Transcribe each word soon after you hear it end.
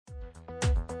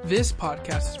This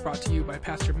podcast is brought to you by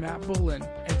Pastor Matt Bullen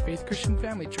and Faith Christian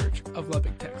Family Church of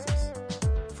Lubbock, Texas.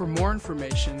 For more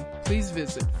information, please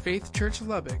visit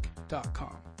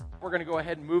faithchurchlubbock.com. We're going to go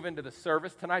ahead and move into the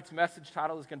service. Tonight's message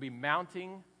title is going to be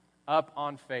Mounting Up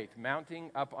on Faith.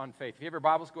 Mounting Up on Faith. If you have your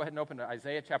Bibles, go ahead and open to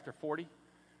Isaiah chapter 40.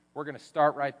 We're going to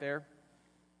start right there.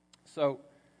 So,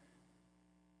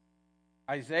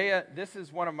 Isaiah, this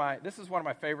is one of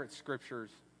my favorite scriptures.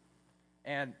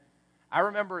 And I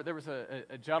remember there was a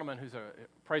gentleman who's a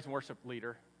praise and worship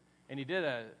leader, and he did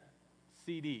a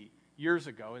CD years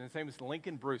ago, and his name was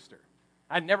Lincoln Brewster.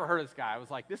 I'd never heard of this guy. I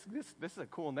was like, this is a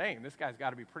cool name. This guy's got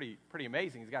to be pretty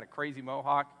amazing. He's got a crazy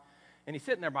mohawk. And he's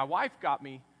sitting there. My wife got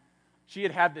me. She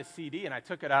had this CD, and I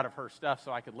took it out of her stuff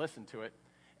so I could listen to it.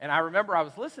 And I remember I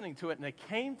was listening to it, and it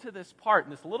came to this part,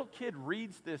 and this little kid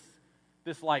reads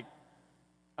this like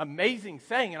amazing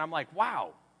saying, and I'm like, wow,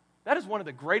 that is one of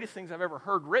the greatest things I've ever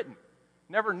heard written.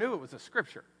 Never knew it was a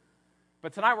scripture.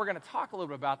 But tonight we're going to talk a little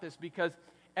bit about this because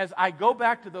as I go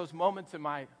back to those moments in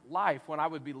my life when I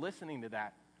would be listening to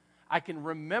that, I can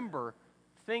remember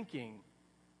thinking,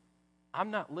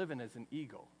 I'm not living as an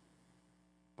eagle,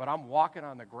 but I'm walking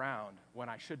on the ground when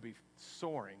I should be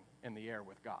soaring in the air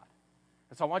with God.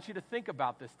 And so I want you to think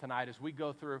about this tonight as we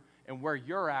go through and where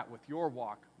you're at with your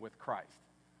walk with Christ.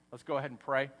 Let's go ahead and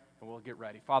pray, and we'll get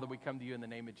ready. Father, we come to you in the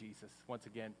name of Jesus once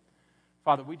again.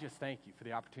 Father, we just thank you for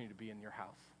the opportunity to be in your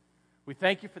house. We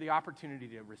thank you for the opportunity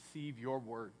to receive your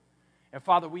word. And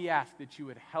Father, we ask that you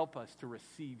would help us to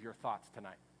receive your thoughts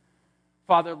tonight.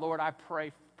 Father, Lord, I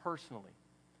pray personally,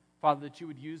 Father, that you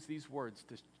would use these words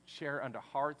to share unto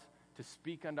hearts, to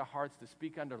speak unto hearts, to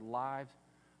speak unto lives.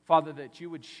 Father, that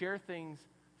you would share things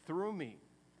through me,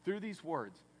 through these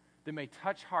words, that may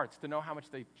touch hearts to know how much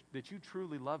that you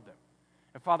truly love them.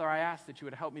 And Father, I ask that you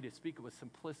would help me to speak it with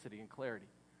simplicity and clarity.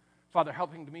 Father,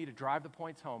 helping me to drive the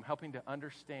points home, helping to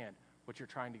understand what you're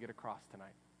trying to get across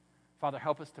tonight. Father,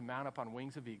 help us to mount up on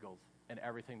wings of eagles in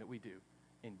everything that we do.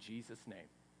 In Jesus' name,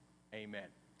 amen.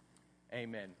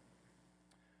 Amen.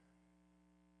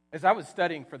 As I was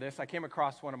studying for this, I came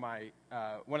across one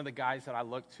of the guys that I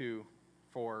look to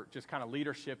for just kind of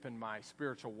leadership in my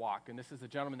spiritual walk, and this is a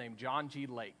gentleman named John G.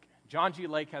 Lake. John G.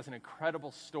 Lake has an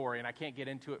incredible story, and I can't get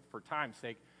into it for time's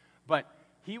sake, but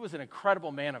he was an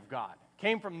incredible man of God.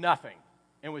 Came from nothing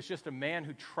and was just a man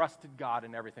who trusted God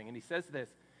in everything. And he says this.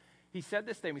 He said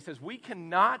this statement. He says, we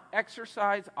cannot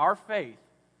exercise our faith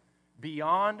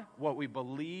beyond what we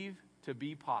believe to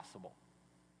be possible.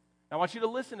 Now, I want you to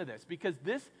listen to this because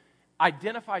this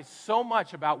identifies so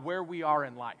much about where we are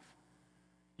in life.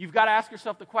 You've got to ask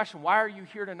yourself the question, why are you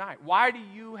here tonight? Why do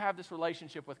you have this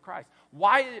relationship with Christ?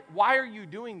 Why are you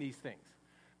doing these things?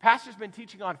 Pastor's been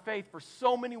teaching on faith for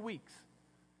so many weeks.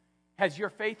 Has your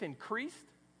faith increased?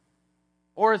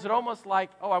 Or is it almost like,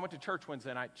 oh, I went to church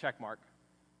Wednesday night, check mark.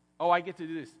 Oh, I get to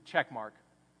do this, check mark.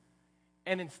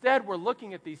 And instead, we're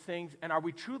looking at these things, and are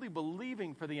we truly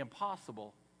believing for the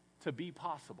impossible to be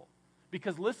possible?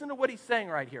 Because listen to what he's saying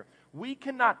right here. We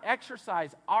cannot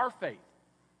exercise our faith.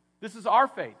 This is our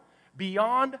faith,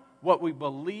 beyond what we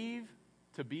believe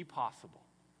to be possible.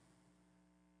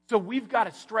 So we've got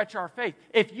to stretch our faith.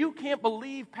 If you can't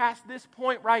believe past this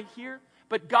point right here,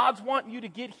 but God's wanting you to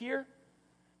get here,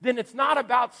 then it's not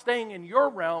about staying in your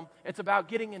realm, it's about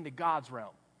getting into God's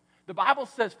realm. The Bible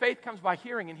says faith comes by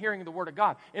hearing and hearing the Word of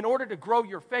God. In order to grow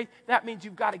your faith, that means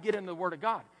you've got to get into the Word of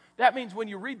God. That means when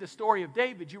you read the story of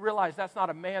David, you realize that's not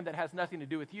a man that has nothing to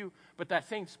do with you, but that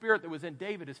same spirit that was in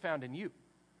David is found in you.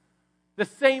 The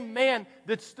same man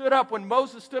that stood up when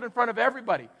Moses stood in front of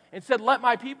everybody and said, let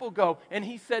my people go, and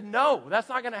he said, no, that's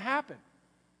not going to happen.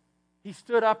 He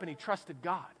stood up and he trusted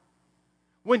God.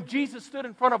 When Jesus stood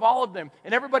in front of all of them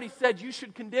and everybody said you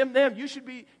should condemn them, you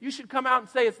should come out and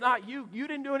say it's not you. You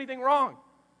didn't do anything wrong.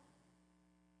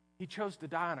 He chose to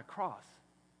die on a cross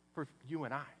for you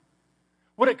and I.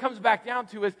 What it comes back down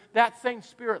to is that same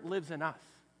spirit lives in us.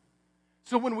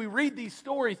 So when we read these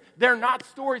stories, they're not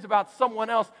stories about someone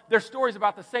else. They're stories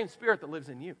about the same spirit that lives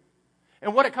in you.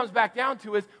 And what it comes back down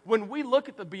to is when we look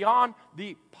at the beyond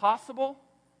the possible,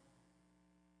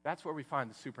 that's where we find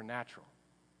the supernatural.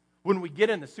 When we get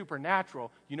in the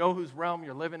supernatural, you know whose realm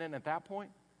you're living in at that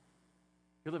point?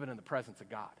 You're living in the presence of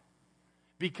God.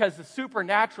 Because the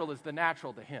supernatural is the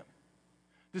natural to Him.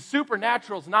 The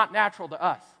supernatural is not natural to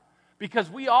us. Because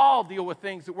we all deal with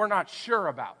things that we're not sure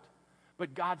about.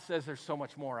 But God says there's so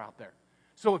much more out there.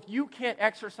 So if you can't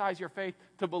exercise your faith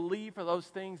to believe for those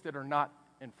things that are not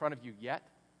in front of you yet,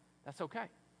 that's okay.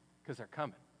 Because they're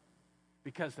coming.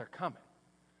 Because they're coming.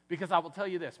 Because I will tell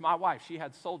you this, my wife, she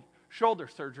had shoulder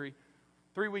surgery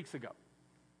 3 weeks ago.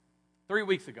 3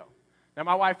 weeks ago. Now,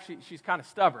 my wife, she's kind of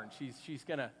stubborn. She's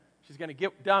gonna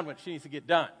get done what she needs to get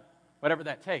done, whatever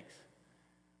that takes.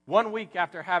 1 week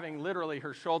after having literally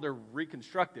her shoulder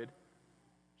reconstructed,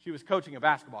 she was coaching a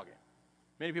basketball game.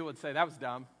 Many people would say that was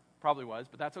dumb. Probably was,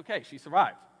 but that's okay. She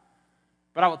survived.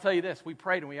 But I will tell you this. We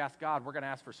prayed and we asked God, we're going to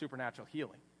ask for supernatural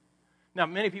healing. Now,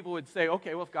 many people would say,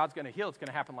 okay, well, if God's going to heal, it's going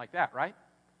to happen like that, right?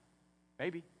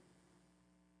 Maybe.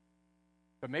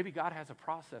 But maybe God has a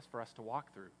process for us to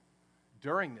walk through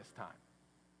during this time.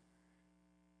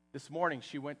 This morning,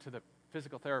 she went to the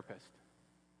physical therapist,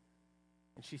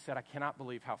 and she said, I cannot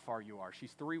believe how far you are.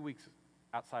 She's 3 weeks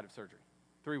outside of surgery,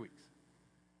 3 weeks.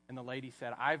 And the lady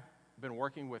said, I've been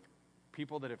working with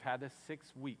people that have had this 6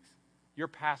 weeks. You're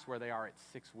past where they are at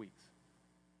 6 weeks,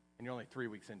 and you're only 3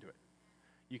 weeks into it.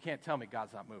 You can't tell me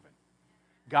God's not moving.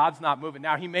 God's not moving.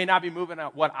 Now, he may not be moving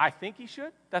at what I think he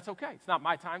should. That's okay. It's not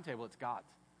my timetable. It's God's.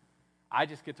 I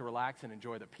just get to relax and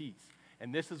enjoy the peace.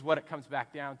 And this is what it comes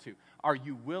back down to. Are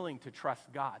you willing to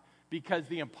trust God? Because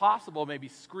the impossible may be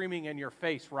screaming in your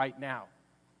face right now.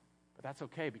 But that's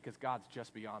okay because God's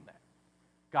just beyond that.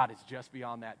 God is just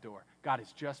beyond that door. God is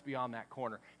just beyond that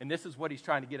corner. And this is what he's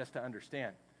trying to get us to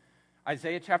understand.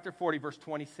 Isaiah chapter 40, verse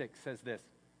 26 says this.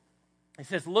 It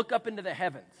says, look up into the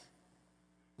heavens.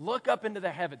 Look up into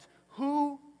the heavens.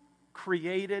 Who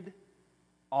created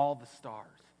all the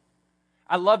stars?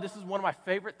 I love, this is one of my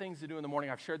favorite things to do in the morning.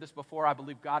 I've shared this before. I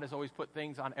believe God has always put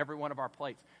things on every one of our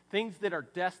plates. Things that are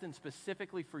destined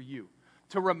specifically for you.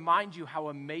 To remind you how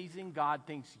amazing God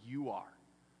thinks you are.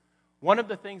 One of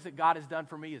the things that God has done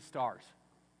for me is stars.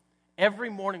 Every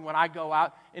morning when I go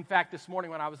out, in fact, this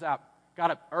morning when I was out,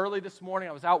 got up early this morning,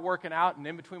 I was out working out, and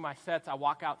in between my sets, I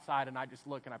walk outside and I just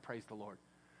look and I praise the Lord.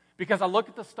 Because I look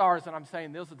at the stars and I'm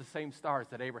saying, those are the same stars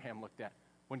that Abraham looked at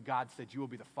when God said, you will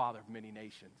be the father of many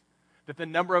nations. That the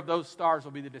number of those stars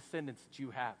will be the descendants that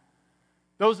you have.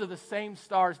 Those are the same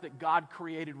stars that God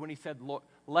created when he said,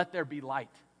 let there be light.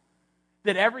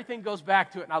 That everything goes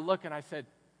back to it, and I look and I said,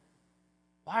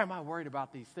 why am I worried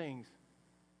about these things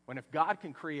when if God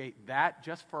can create that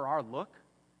just for our look,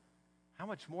 how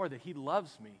much more that he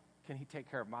loves me can he take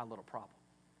care of my little problem?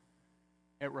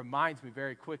 It reminds me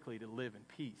very quickly to live in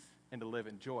peace and to live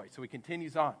in joy. So he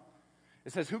continues on.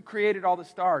 It says, who created all the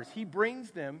stars? He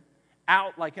brings them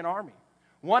out like an army,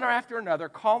 one after another,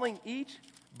 calling each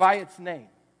by its name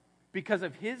because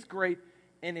of his great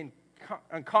and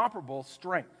incomparable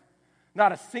strength.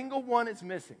 Not a single one is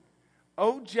missing.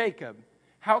 O Jacob,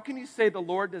 how can you say the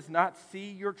Lord does not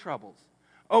see your troubles?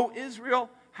 O Israel,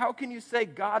 how can you say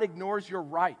God ignores your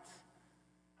rights?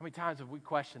 How many times have we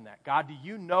questioned that? God, do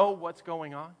you know what's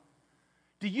going on?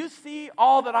 Do you see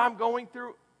all that I'm going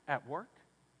through at work?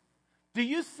 Do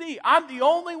you see I'm the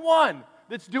only one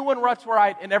that's doing what's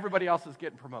right and everybody else is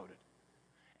getting promoted?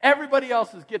 Everybody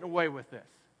else is getting away with this.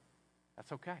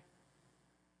 That's okay.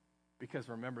 Because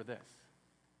remember this.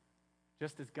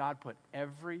 Just as God put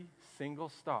every single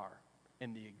star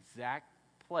in the exact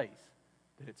place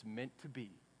that it's meant to be,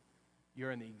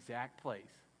 you're in the exact place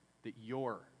that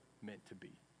you're meant to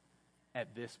be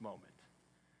at this moment.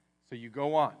 So you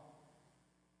go on.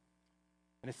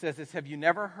 And it says this, have you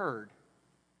never heard?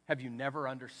 Have you never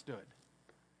understood?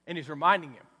 And he's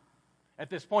reminding him. At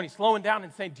this point, he's slowing down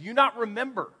and saying, do you not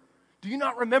remember? Do you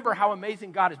not remember how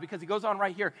amazing God is? Because he goes on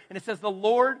right here, and it says, the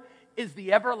Lord is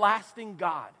the everlasting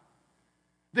God,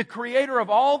 the creator of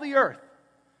all the earth.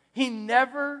 He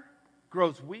never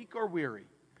grows weak or weary.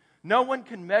 No one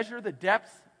can measure the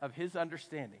depths of his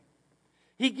understanding.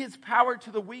 He gives power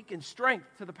to the weak and strength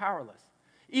to the powerless.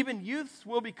 Even youths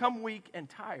will become weak and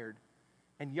tired,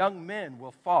 and young men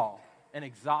will fall in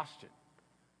exhaustion.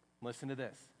 Listen to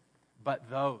this. But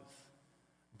those,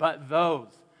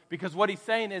 because what he's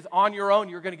saying is on your own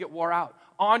you're going to get wore out.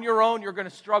 On your own you're going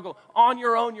to struggle. On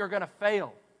your own you're going to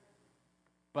fail.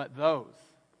 But those,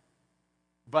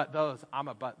 I'm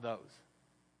a but those.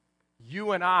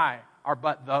 You and I are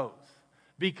but those.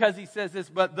 Because he says this,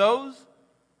 but those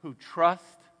who trust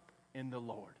in the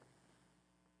Lord.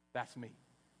 That's me.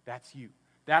 That's you.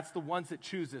 That's the ones that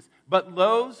choose this. But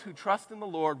those who trust in the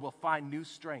Lord will find new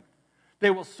strength. They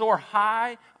will soar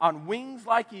high on wings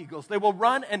like eagles. They will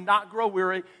run and not grow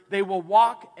weary. They will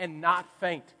walk and not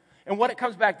faint. And what it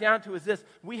comes back down to is this.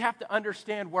 We have to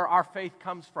understand where our faith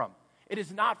comes from. It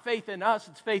is not faith in us,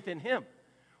 it's faith in him.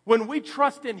 When we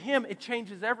trust in him, it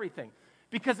changes everything.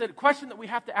 Because the question that we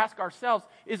have to ask ourselves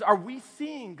is, are we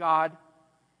seeing God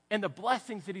and the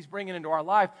blessings that he's bringing into our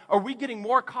life? Are we getting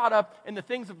more caught up in the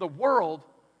things of the world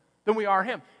than we are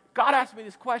him? God asked me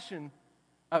this question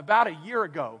about a year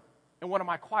ago in one of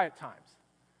my quiet times.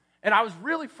 And I was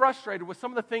really frustrated with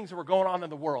some of the things that were going on in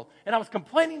the world. And I was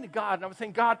complaining to God, and I was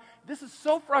saying, God, this is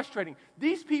so frustrating.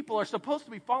 These people are supposed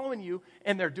to be following you,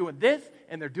 and they're doing this,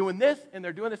 and they're doing this, and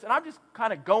they're doing this. And I'm just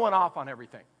kind of going off on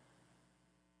everything.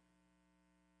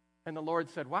 And the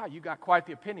Lord said, wow, you got quite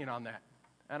the opinion on that.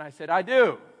 And I said, I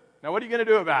do. Now, what are you going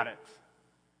to do about it?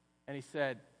 And he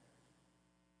said,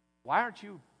 why aren't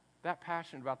you that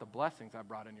passionate about the blessings I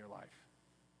brought in your life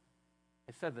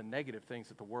instead of the negative things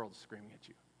that the world's screaming at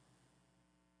you?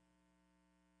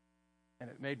 And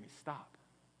it made me stop.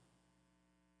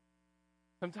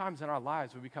 Sometimes in our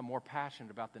lives, we become more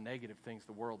passionate about the negative things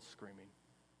the world's screaming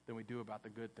than we do about the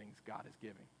good things God is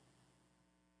giving.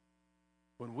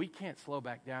 When we can't slow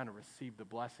back down and receive the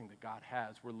blessing that God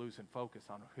has, we're losing focus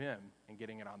on Him and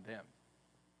getting it on them.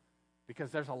 Because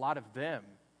there's a lot of them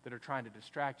that are trying to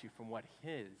distract you from what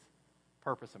His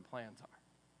purpose and plans are.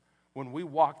 When we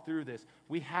walk through this,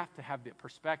 we have to have the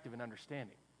perspective and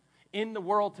understanding. In the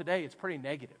world today, it's pretty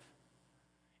negative.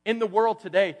 In the world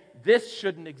today, this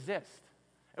shouldn't exist.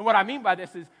 And what I mean by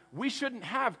this is we shouldn't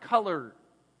have color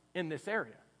in this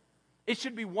area. It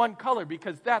should be one color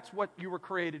because that's what you were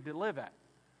created to live at.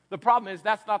 The problem is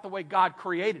that's not the way God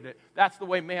created it. That's the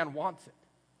way man wants it.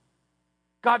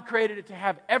 God created it to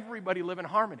have everybody live in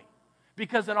harmony.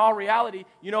 Because in all reality,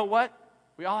 you know what?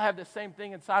 We all have the same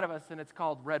thing inside of us, and it's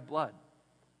called red blood.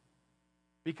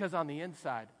 Because on the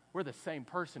inside, we're the same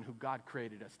person who God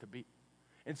created us to be.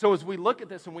 And so as we look at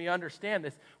this and we understand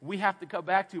this, we have to come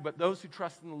back to, but those who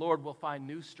trust in the Lord will find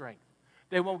new strength.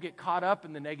 They won't get caught up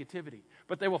in the negativity,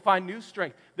 but they will find new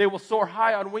strength. They will soar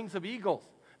high on wings of eagles.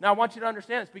 Now, I want you to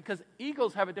understand this because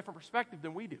eagles have a different perspective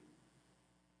than we do.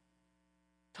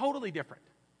 Totally different.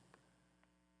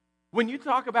 When you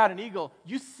talk about an eagle,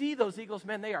 you see those eagles,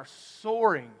 man, they are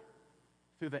soaring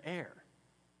through the air.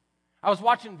 I was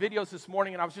watching videos this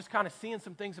morning, and I was just kind of seeing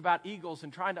some things about eagles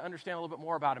and trying to understand a little bit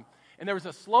more about them. And there was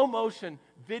a slow-motion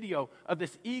video of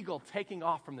this eagle taking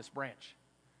off from this branch.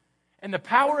 And the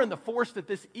power and the force that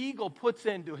this eagle puts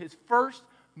into his first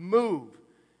move,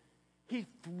 he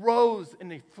throws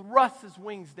and he thrusts his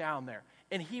wings down there.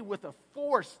 And he, with a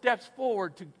force, steps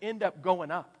forward to end up going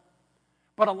up.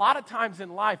 But a lot of times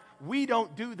in life, we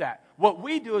don't do that. What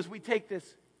we do is we take this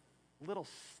little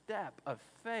step of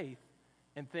faith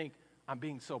and think, I'm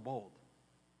being so bold.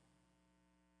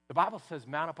 The Bible says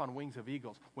mount up on wings of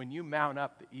eagles. When you mount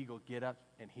up, the eagle get up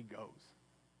and he goes.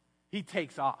 He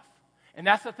takes off. And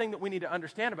that's the thing that we need to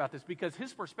understand about this because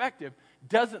his perspective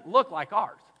doesn't look like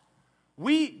ours.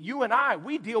 You and I,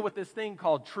 we deal with this thing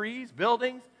called trees,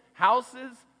 buildings,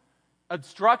 houses,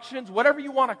 obstructions, whatever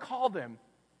you want to call them.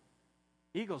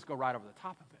 Eagles go right over the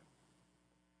top of them.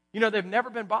 You know, they've never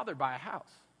been bothered by a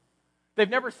house. They've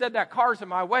never said that car's in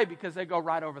my way because they go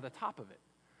right over the top of it.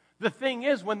 The thing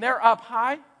is, when they're up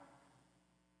high,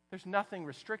 there's nothing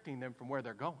restricting them from where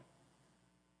they're going.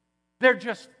 They're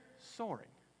just soaring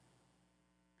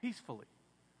peacefully,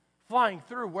 flying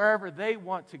through wherever they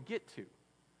want to get to.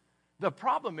 The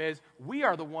problem is,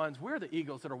 we're the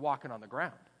eagles that are walking on the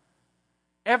ground.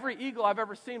 Every eagle I've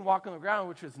ever seen walk on the ground,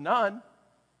 which is none,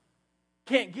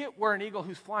 can't get where an eagle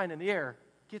who's flying in the air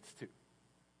gets to.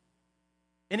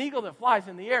 An eagle that flies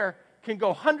in the air can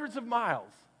go hundreds of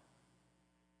miles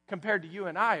compared to you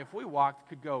and I, if we walked,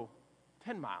 could go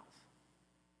 10 miles,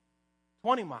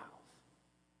 20 miles.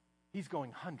 He's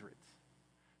going hundreds.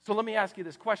 So let me ask you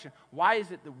this question. Why is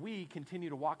it that we continue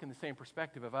to walk in the same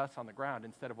perspective of us on the ground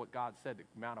instead of what God said to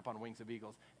mount up on wings of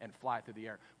eagles and fly through the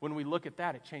air? When we look at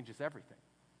that, it changes everything.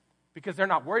 Because they're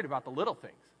not worried about the little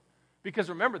things. Because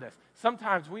remember this,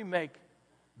 sometimes we make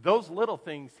those little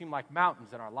things seem like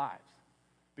mountains in our lives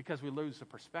because we lose the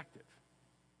perspective.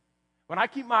 When I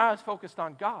keep my eyes focused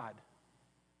on God,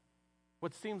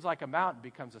 what seems like a mountain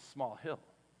becomes a small hill,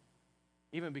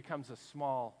 even becomes a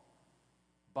small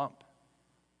bump.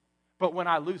 But when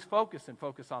I lose focus and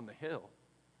focus on the hill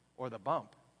or the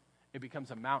bump, it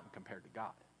becomes a mountain compared to God.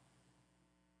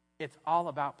 It's all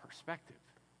about perspective.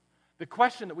 The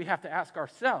question that we have to ask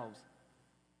ourselves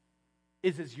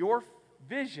is your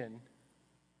vision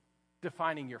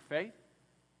defining your faith?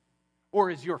 Or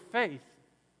is your faith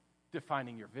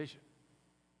defining your vision?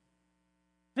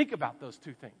 Think about those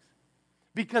two things.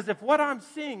 Because if what I'm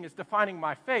seeing is defining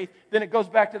my faith, then it goes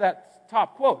back to that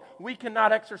top quote. We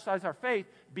cannot exercise our faith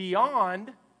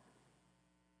beyond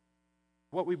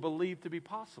what we believe to be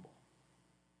possible.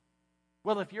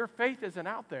 Well, if your faith isn't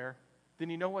out there, then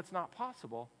you know what's not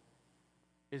possible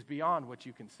is beyond what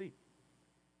you can see.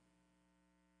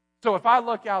 So if I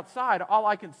look outside, all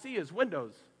I can see is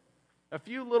windows. A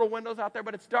few little windows out there,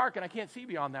 but it's dark and I can't see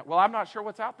beyond that. Well, I'm not sure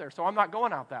what's out there, so I'm not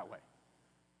going out that way.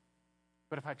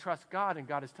 But if I trust God and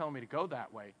God is telling me to go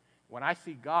that way, When I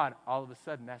see God, all of a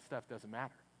sudden that stuff doesn't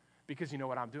matter. Because you know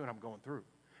what I'm doing? I'm going through.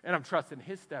 And I'm trusting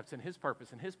His steps and His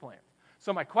purpose and His plan.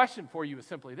 So my question for you is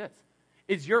simply this.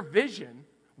 Is your vision,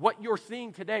 what you're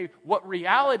seeing today, what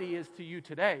reality is to you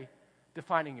today,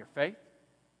 defining your faith?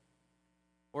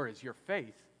 Or is your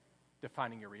faith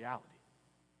defining your reality?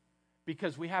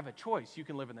 Because we have a choice. You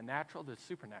can live in the natural, the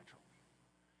supernatural.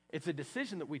 It's a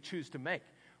decision that we choose to make.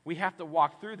 We have to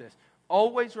walk through this.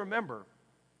 Always remember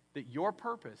that your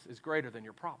purpose is greater than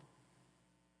your problem.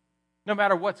 No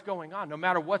matter what's going on, no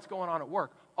matter what's going on at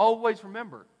work, always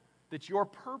remember that your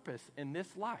purpose in this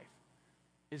life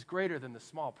is greater than the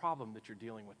small problem that you're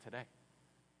dealing with today.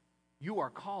 You are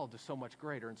called to so much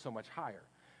greater and so much higher.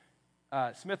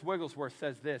 Smith Wigglesworth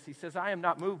says this. He says, I am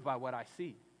not moved by what I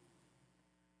see.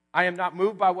 I am not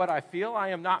moved by what I feel. I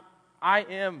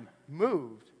am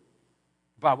moved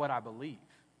by what I believe.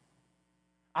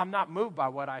 I'm not moved by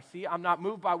what I see. I'm not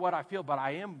moved by what I feel, but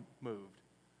I am moved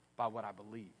by what I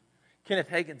believe. Kenneth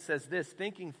Hagin says this,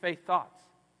 thinking faith thoughts,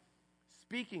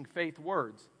 speaking faith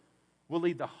words will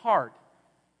lead the heart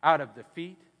out of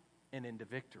defeat and into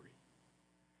victory.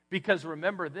 Because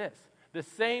remember this, the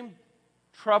same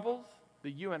troubles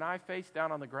that you and I face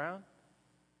down on the ground,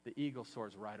 the eagle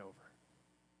soars right over.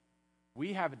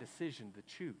 We have a decision to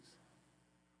choose.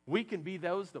 We can be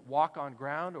those that walk on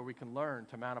ground, or we can learn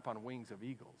to mount up on wings of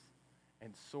eagles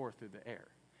and soar through the air.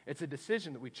 It's a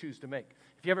decision that we choose to make.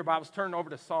 If you have your Bibles, turn over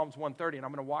to Psalms 130, and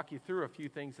I'm going to walk you through a few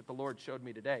things that the Lord showed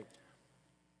me today.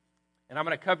 And I'm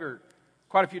going to cover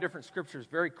quite a few different scriptures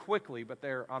very quickly, but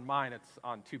they're on mine. It's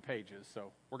on 2 pages,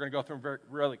 so we're going to go through them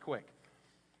really quick.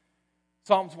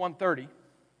 Psalms 130,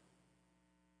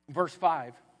 verse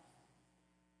 5.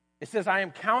 It says, I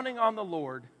am counting on the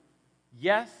Lord.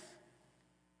 Yes,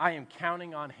 I am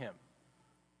counting on Him.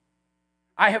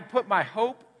 I have put my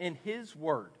hope in His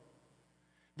word.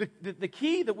 The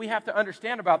key that we have to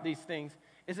understand about these things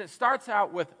is it starts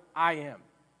out with I am.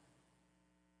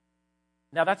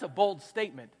 Now that's a bold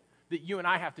statement that you and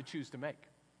I have to choose to make.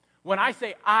 When I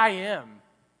say I am,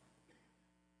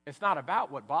 it's not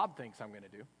about what Bob thinks I'm going to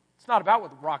do. It's not about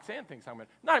what Roxanne thinks I'm going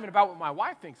to do. Not even about what my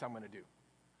wife thinks I'm going to do.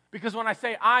 Because when I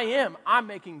say I am, I'm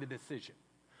making the decision.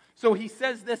 So he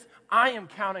says this, I am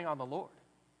counting on the Lord.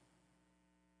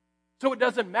 So it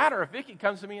doesn't matter if Vicki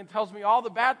comes to me and tells me all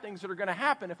the bad things that are going to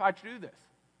happen if I do this.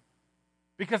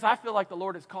 Because I feel like the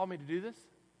Lord has called me to do this.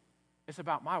 It's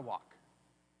about my walk.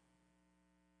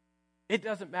 It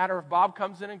doesn't matter if Bob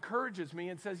comes and encourages me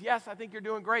and says, yes, I think you're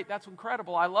doing great. That's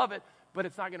incredible. I love it. But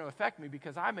it's not going to affect me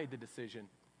because I made the decision.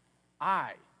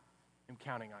 I am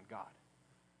counting on God.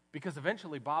 Because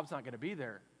eventually Bob's not going to be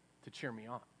there to cheer me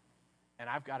on. And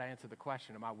I've got to answer the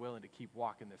question, am I willing to keep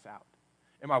walking this out?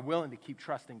 Am I willing to keep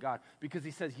trusting God? Because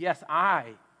he says, yes, I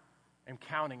am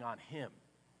counting on Him.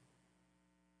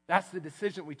 That's the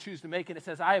decision we choose to make. And it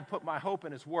says, I have put my hope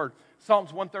in His word.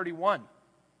 Psalms 131,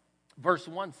 verse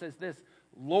 1 says this,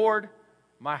 Lord,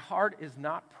 my heart is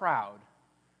not proud.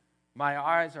 My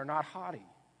eyes are not haughty.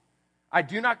 I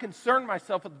do not concern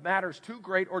myself with matters too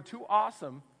great or too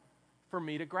awesome for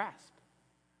me to grasp.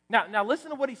 Now listen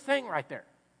to what he's saying right there.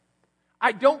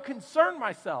 I don't concern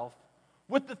myself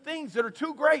with the things that are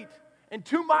too great and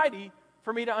too mighty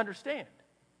for me to understand.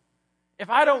 If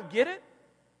I don't get it,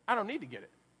 I don't need to get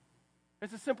it.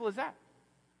 It's as simple as that.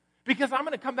 Because I'm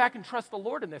going to come back and trust the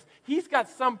Lord in this. He's got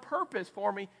some purpose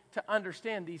for me to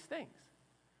understand these things.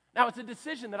 Now, it's a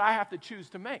decision that I have to choose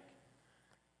to make.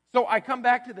 So I come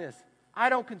back to this. I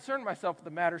don't concern myself with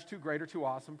the matters too great or too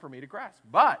awesome for me to grasp.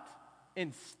 But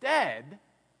instead,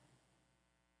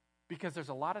 because there's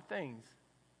a lot of things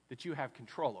that you have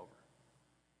control over.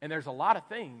 And there's a lot of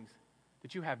things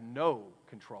that you have no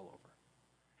control over.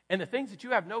 And the things that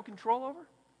you have no control over,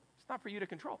 it's not for you to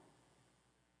control.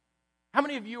 How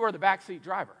many of you are the backseat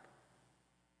driver?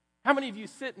 How many of you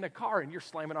sit in the car and you're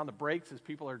slamming on the brakes as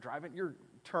people are driving? You're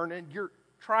turning, you're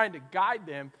trying to guide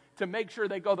them to make sure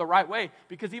they go the right way.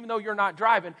 Because even though you're not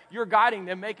driving, you're guiding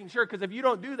them, making sure. Because if you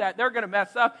don't do that, they're going to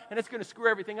mess up and it's going to screw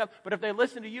everything up. But if they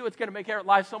listen to you, it's going to make their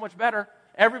life so much better.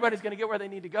 Everybody's going to get where they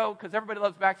need to go because everybody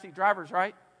loves backseat drivers,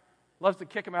 right? Loves to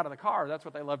kick them out of the car. That's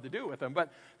what they love to do with them.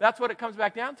 But that's what it comes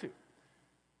back down to.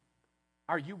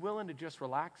 Are you willing to just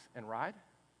relax and ride?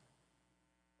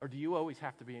 Or do you always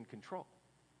have to be in control?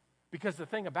 Because the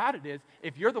thing about it is,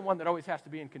 if you're the one that always has to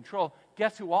be in control,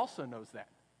 guess who also knows that?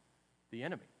 The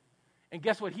enemy. And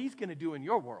guess what he's going to do in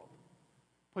your world?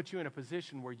 Put you in a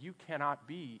position where you cannot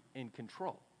be in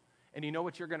control. And you know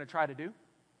what you're going to try to do?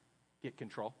 Get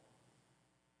control.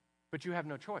 But you have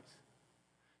no choice.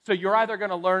 So you're either going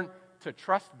to learn to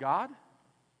trust God,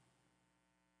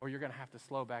 or you're going to have to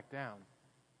slow back down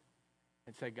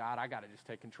and say, God, I got to just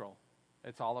take control.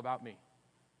 It's all about me,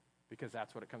 because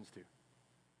that's what it comes to.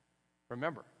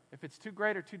 Remember, if it's too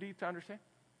great or too deep to understand,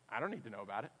 I don't need to know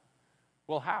about it.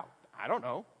 Well, how? I don't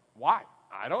know. Why?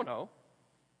 I don't know.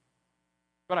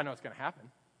 But I know it's going to happen.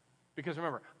 Because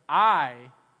remember,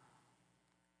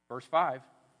 verse 5,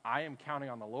 I am counting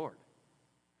on the Lord.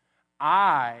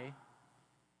 I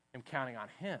am counting on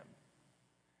Him.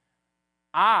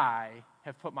 I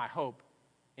have put my hope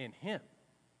in Him.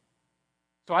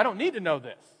 So I don't need to know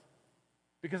this,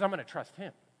 because I'm going to trust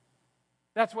Him.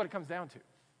 That's what it comes down to.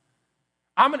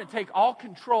 I'm going to take all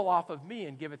control off of me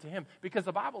and give it to Him. Because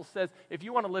the Bible says if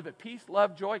you want to live at peace,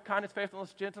 love, joy, kindness,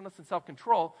 faithfulness, gentleness, and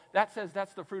self-control, that says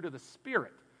that's the fruit of the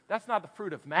Spirit. That's not the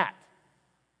fruit of Matt.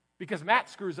 Because Matt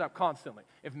screws up constantly.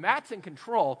 If Matt's in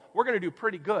control, we're going to do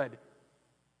pretty good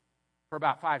for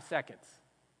about 5 seconds.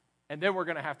 And then we're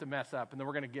going to have to mess up, and then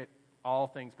we're going to get all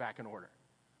things back in order.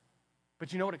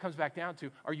 But you know what it comes back down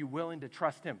to? Are you willing to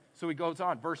trust Him? So he goes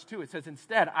on, verse 2, it says,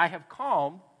 instead, I have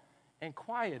calmed and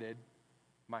quieted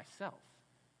myself.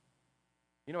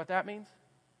 You know what that means?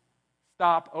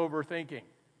 Stop overthinking.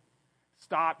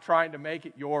 Stop trying to make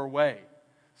it your way.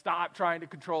 Stop trying to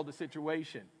control the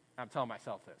situation. I'm telling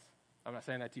myself this. I'm not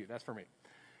saying that to you. That's for me.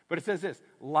 But it says this,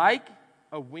 like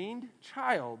a weaned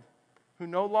child who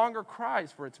no longer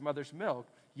cries for its mother's milk,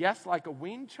 yes, like a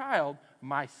weaned child,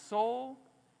 my soul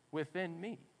within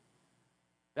me.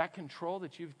 That control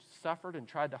that you've suffered and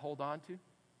tried to hold on to,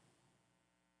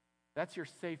 that's your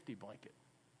safety blanket.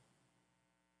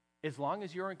 As long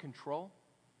as you're in control,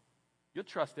 you'll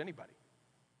trust anybody.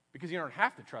 Because you don't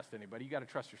have to trust anybody. You got to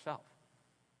trust yourself.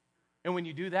 And when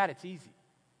you do that, it's easy.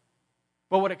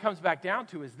 But what it comes back down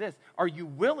to is this. Are you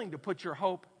willing to put your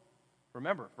hope,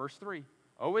 remember, verse 3,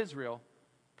 O Israel,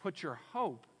 put your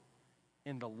hope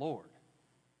in the Lord,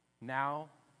 now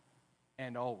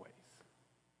and always.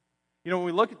 You know, when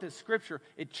we look at this scripture,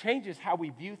 it changes how we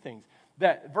view things.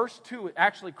 That verse 2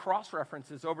 actually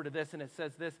cross-references over to this, and it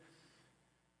says this.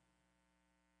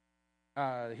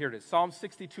 Here it is, Psalm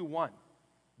 62:1.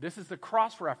 This is the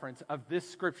cross-reference of this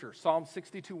scripture, Psalm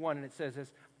 62:1, and it says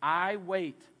this, I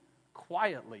wait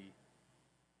quietly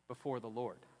before the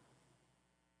Lord,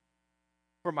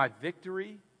 for my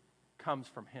victory comes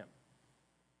from Him.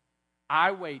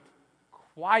 I wait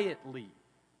quietly.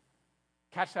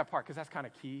 Catch that part, because that's kind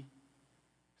of key.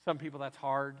 Some people, that's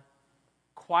hard.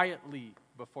 Quietly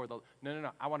before the...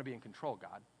 No. I want to be in control,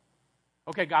 God.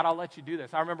 Okay, God, I'll let you do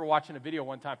this. I remember watching a video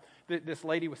one time. This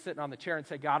lady was sitting on the chair and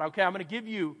said, God, okay, I'm going to give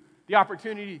you the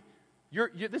opportunity.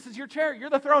 This is your chair. You're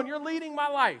the throne. You're leading my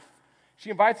life. She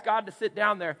invites God to sit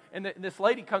down there, and this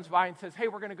lady comes by and says, hey,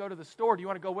 we're going to go to the store. Do you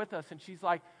want to go with us? And she's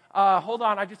like, hold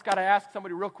on, I just got to ask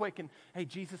somebody real quick. And, hey,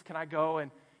 Jesus, can I go?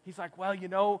 And he's like, well, you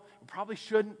know, we probably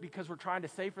shouldn't because we're trying to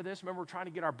save for this. Remember, we're trying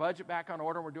to get our budget back on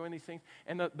order. We're doing these things.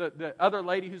 And the other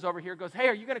lady who's over here goes, hey,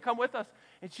 are you going to come with us?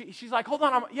 And she's like, hold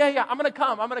on. I'm going to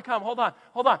come. Hold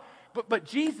on. But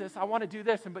Jesus, I want to do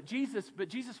this. But Jesus,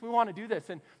 we want to do this.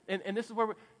 And this is where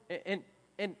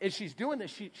and as she's doing this,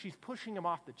 she's pushing him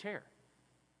off the chair.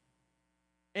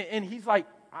 And he's like,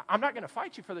 I'm not going to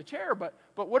fight you for the chair, but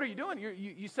what are you doing?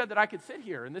 You said that I could sit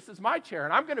here, and this is my chair,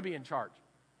 and I'm going to be in charge.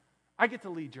 I get to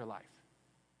lead your life.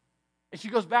 And she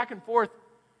goes back and forth,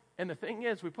 and the thing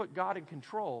is, we put God in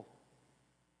control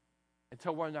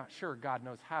until we're not sure God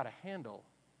knows how to handle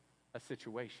a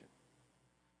situation.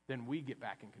 Then we get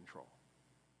back in control.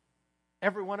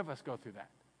 Every one of us go through that.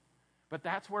 But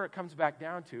that's where it comes back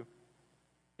down to,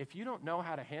 if you don't know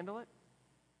how to handle it,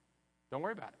 don't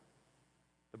worry about it.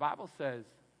 The Bible says,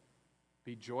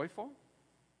 be joyful,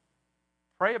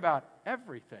 pray about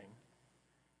everything,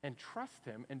 and trust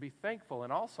Him and be thankful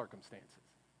in all circumstances.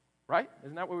 Right?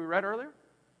 Isn't that what we read earlier?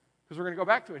 Because we're going to go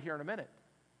back to it here in a minute.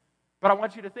 But I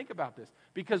want you to think about this.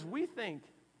 Because we think,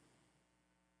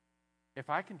 if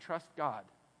I can trust God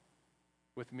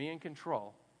with me in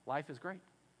control, life is great.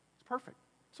 It's perfect.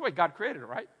 That's the way God created it,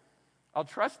 right? I'll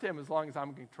trust Him as long as I'm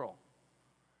in control.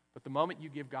 But the moment you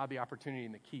give God the opportunity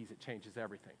and the keys, it changes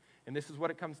everything. And this is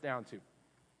what it comes down to.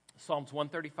 Psalms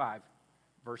 135,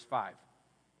 verse 5.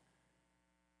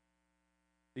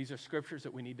 These are scriptures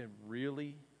that we need to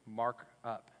really mark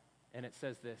up. And it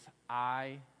says this,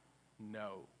 I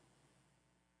know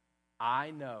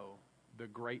the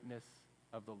greatness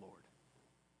of the Lord.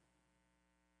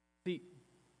 See,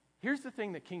 here's the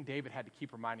thing that King David had to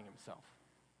keep reminding himself.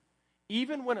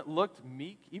 Even when it looked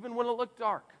meek, even when it looked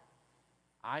dark,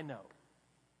 I know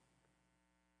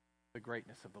the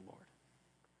greatness of the Lord.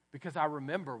 Because I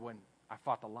remember when I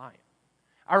fought the lion.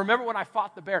 I remember when I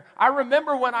fought the bear. I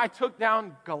remember when I took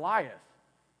down Goliath.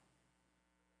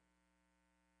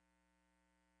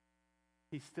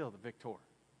 He's still the victor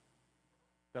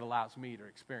that allows me to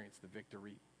experience the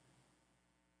victory.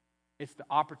 It's the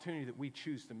opportunity that we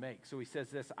choose to make. So he says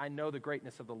this, I know the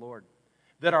greatness of the Lord,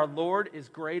 that our Lord is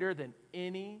greater than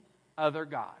any other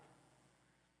God.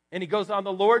 And he goes on,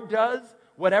 the Lord does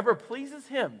whatever pleases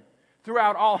him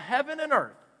throughout all heaven and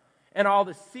earth and all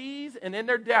the seas and in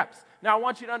their depths. Now I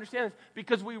want you to understand this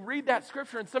because we read that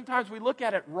scripture and sometimes we look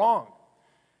at it wrong.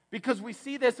 Because we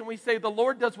see this and we say the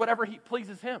Lord does whatever he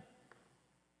pleases him.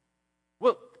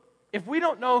 Well, if we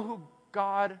don't know who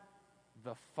God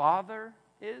the Father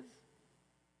is,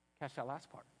 catch that last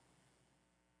part.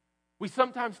 We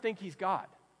sometimes think he's God.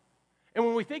 And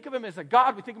when we think of him as a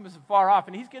God, we think of him as far off,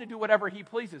 and he's going to do whatever he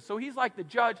pleases. So he's like the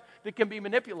judge that can be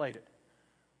manipulated.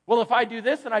 Well, if I do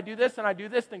this, and I do this, and I do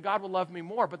this, then God will love me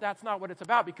more. But that's not what it's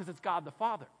about, because it's God the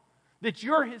Father. That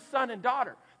you're his son and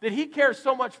daughter. That he cares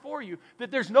so much for you,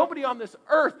 that there's nobody on this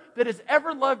earth that has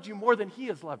ever loved you more than he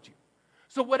has loved you.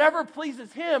 So whatever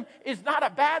pleases him is not a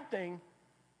bad thing.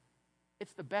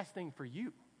 It's the best thing for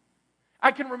you.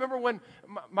 I can remember when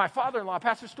my father-in-law,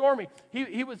 Pastor Stormy,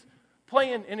 he was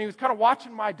playing, and he was kind of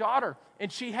watching my daughter,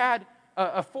 and she had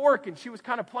a fork, and she was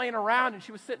kind of playing around, and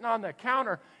she was sitting on the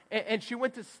counter, and she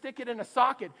went to stick it in a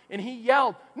socket, and he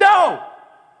yelled, "No!"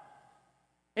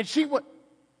 And she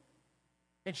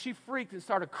freaked and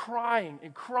started crying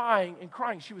and crying and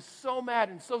crying. She was so mad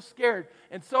and so scared,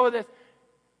 and so of this.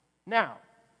 Now,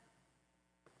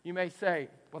 you may say,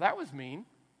 well, that was mean.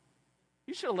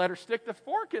 You should have let her stick the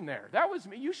fork in there. That was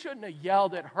mean. You shouldn't have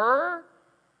yelled at her.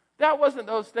 That wasn't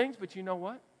those things, but you know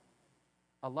what?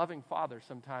 A loving father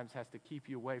sometimes has to keep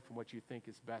you away from what you think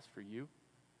is best for you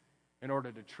in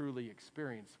order to truly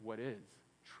experience what is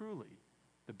truly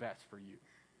the best for you.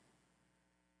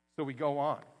 So we go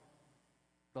on.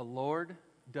 The Lord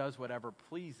does whatever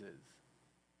pleases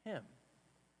him,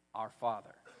 our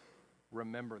Father.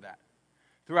 Remember that.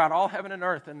 Throughout all heaven and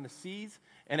earth and the seas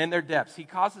and in their depths, he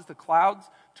causes the clouds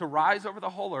to rise over the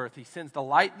whole earth. He sends the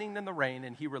lightning and the rain,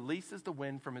 and he releases the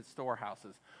wind from its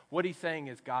storehouses. What he's saying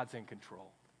is God's in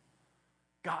control.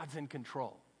 God's in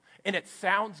control. And it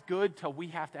sounds good till we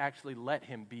have to actually let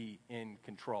him be in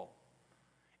control.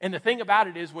 And the thing about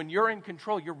it is when you're in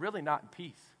control, you're really not in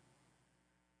peace.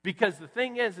 Because the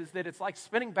thing is that it's like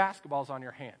spinning basketballs on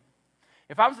your hand.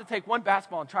 If I was to take one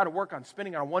basketball and try to work on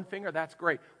spinning on one finger, that's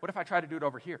great. What if I try to do it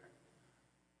over here?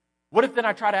 What if then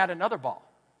I try to add another ball?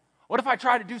 What if I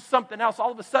try to do something else? All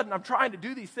of a sudden, I'm trying to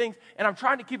do these things, and I'm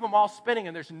trying to keep them all spinning,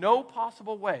 and there's no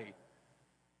possible way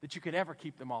that you could ever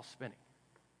keep them all spinning.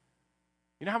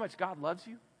 You know how much God loves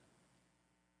you?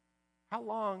 How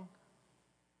long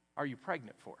are you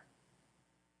pregnant for?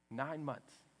 9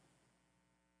 months.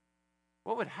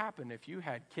 What would happen if you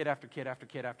had kid after kid after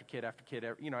kid after kid after kid,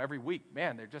 every week?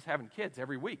 Man, they're just having kids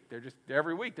every week.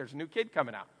 Every week there's a new kid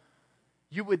coming out.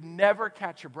 You would never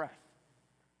catch your breath.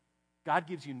 God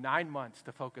gives you 9 months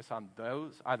to focus on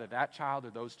those, either that child or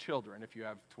those children, if you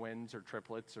have twins or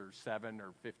triplets or 7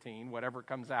 or 15, whatever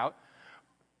comes out.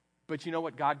 But you know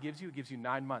what God gives you? He gives you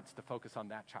 9 months to focus on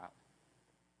that child.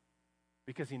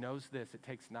 Because he knows this, it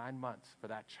takes 9 months for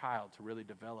that child to really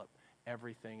develop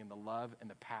everything, and the love and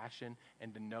the passion,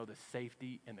 and to know the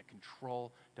safety and the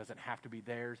control doesn't have to be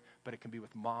theirs, but it can be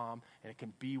with mom and it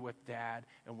can be with dad,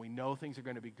 and we know things are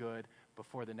going to be good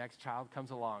before the next child comes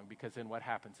along, because then what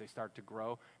happens? They start to grow,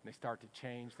 and they start to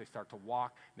change, they start to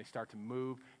walk, and they start to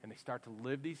move, and they start to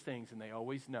live these things, and they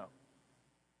always know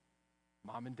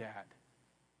mom and dad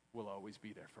will always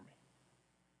be there for me.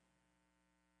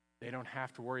 They don't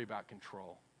have to worry about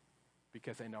control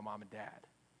because they know mom and dad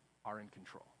are in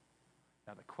control.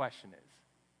 Now the question is,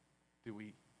 do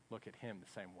we look at him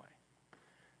the same way?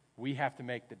 We have to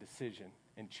make the decision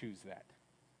and choose that.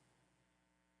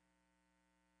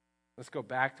 Let's go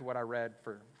back to what I read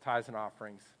for tithes and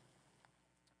offerings,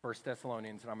 1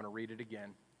 Thessalonians, and I'm going to read it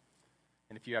again.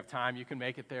 And if you have time, you can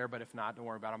make it there, but if not, don't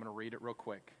worry about it. I'm going to read it real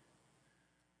quick.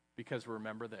 Because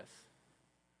remember this,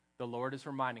 the Lord is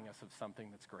reminding us of something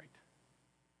that's great.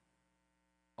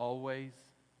 Always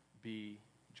be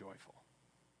joyful.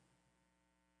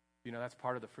 You know, that's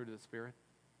part of the fruit of the Spirit.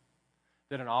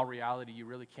 That in all reality, you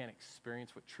really can't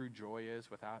experience what true joy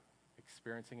is without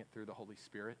experiencing it through the Holy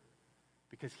Spirit,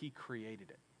 because he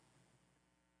created it.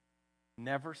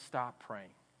 Never stop praying.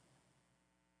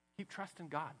 Keep trusting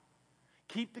God.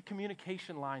 Keep the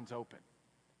communication lines open.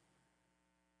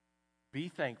 Be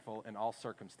thankful in all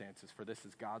circumstances, for this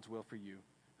is God's will for you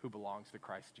who belongs to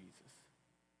Christ Jesus.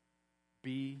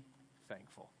 Be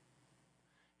thankful.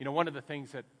 You know, one of the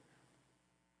things that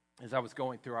as I was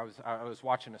going through, I was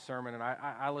watching a sermon, and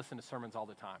I listen to sermons all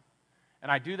the time.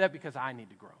 And I do that because I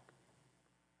need to grow.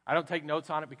 I don't take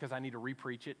notes on it because I need to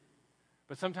re-preach it,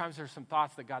 But sometimes there's some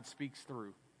thoughts that God speaks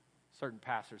through certain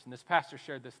pastors. And this pastor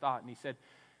shared this thought, and he said,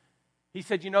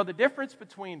 the difference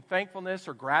between thankfulness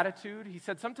or gratitude, he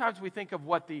said, sometimes we think of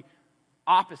what the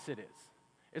opposite is.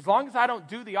 As long as I don't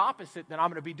do the opposite, then I'm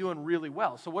going to be doing really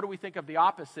well. So what do we think of the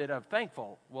opposite of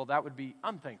thankful? Well, that would be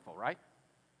unthankful, right?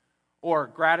 Or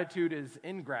gratitude is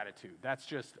ingratitude. That's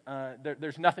just,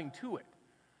 there's nothing to it.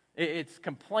 It's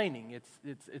complaining.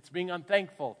 It's being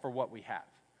unthankful for what we have.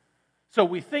 So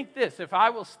we think this, if I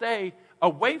will stay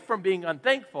away from being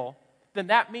unthankful, then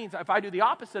that means if I do the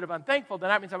opposite of unthankful, then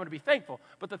that means I'm going to be thankful.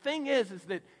 But the thing is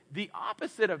that the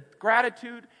opposite of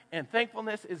gratitude and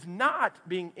thankfulness is not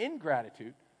being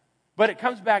ingratitude, but it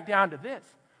comes back down to this.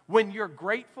 When you're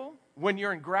grateful, when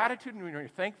you're in gratitude and when you're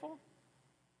thankful,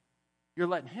 you're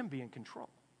letting Him be in control.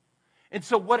 And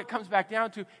so what it comes back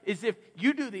down to is if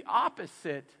you do the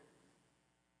opposite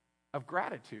of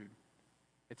gratitude,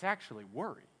 it's actually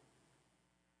worry.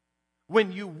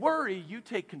 When you worry, you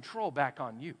take control back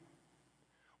on you.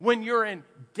 When you're in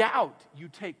doubt, you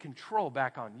take control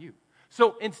back on you.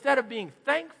 So instead of being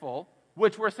thankful,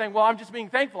 which we're saying, well, I'm just being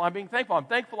thankful. I'm being thankful. I'm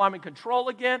thankful I'm in control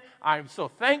again. I'm so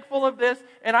thankful of this.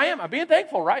 And I am. I'm being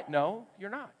thankful, right? No, you're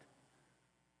not.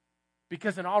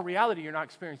 Because in all reality, you're not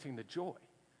experiencing the joy.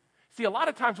 See, a lot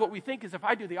of times what we think is if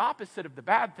I do the opposite of the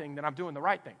bad thing, then I'm doing the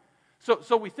right thing.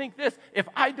 So we think this, if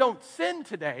I don't sin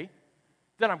today,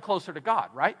 then I'm closer to God,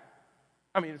 right?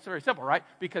 I mean, it's very simple, right?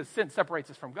 Because sin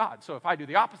separates us from God. So if I do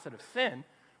the opposite of sin,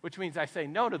 which means I say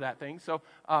no to that thing. So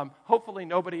hopefully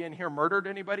nobody in here murdered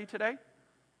anybody today.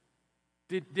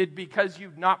 Did because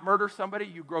you not murder somebody,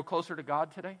 you grow closer to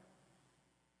God today?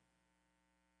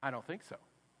 I don't think so.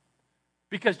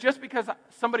 Because just because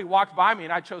somebody walked by me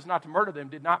and I chose not to murder them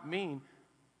did not mean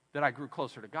that I grew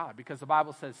closer to God. Because the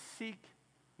Bible says, seek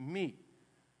me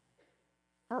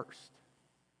first.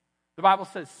 The Bible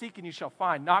says, seek and you shall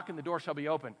find, knock and the door shall be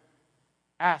open,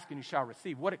 ask and you shall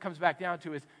receive. What it comes back down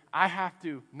to is I have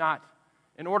to not,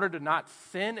 in order to not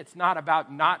sin, it's not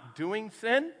about not doing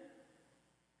sin.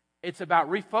 It's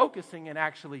about refocusing and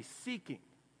actually seeking.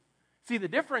 See, the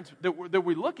difference that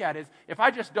we look at is if I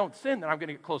just don't sin, then I'm going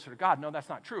to get closer to God. No, that's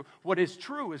not true. What is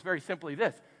true is very simply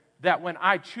this, that when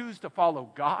I choose to follow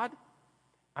God,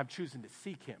 I'm choosing to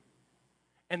seek Him.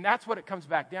 And that's what it comes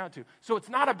back down to. So it's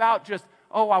not about just,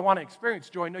 oh, I want to experience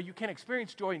joy. No, you can't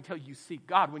experience joy until you seek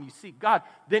God. When you seek God,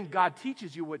 then God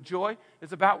teaches you what joy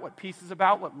is about, what peace is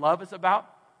about, what love is about,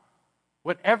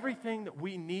 what everything that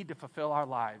we need to fulfill our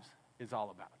lives is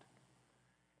all about.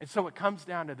 And so it comes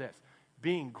down to this.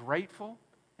 Being grateful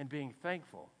and being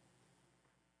thankful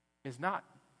is not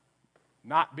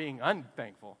being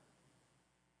unthankful.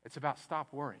 It's about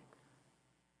stop worrying.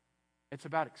 It's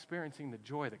about experiencing the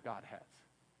joy that God has.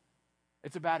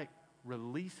 It's about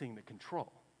releasing the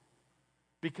control.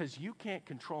 Because you can't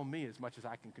control me as much as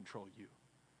I can control you.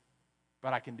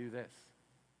 But I can do this.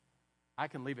 I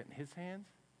can leave it in His hands,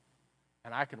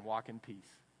 and I can walk in peace.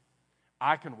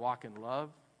 I can walk in love.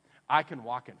 I can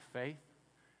walk in faith.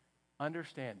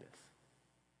 Understand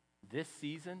this. This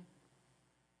season,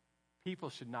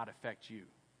 people should not affect you.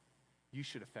 You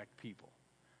should affect people.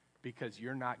 Because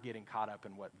you're not getting caught up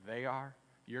in what they are.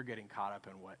 You're getting caught up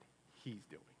in what He's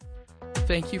doing.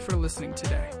 Thank you for listening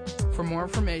today. For more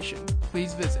information,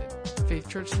 please visit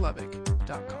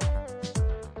faithchurchlubbock.com.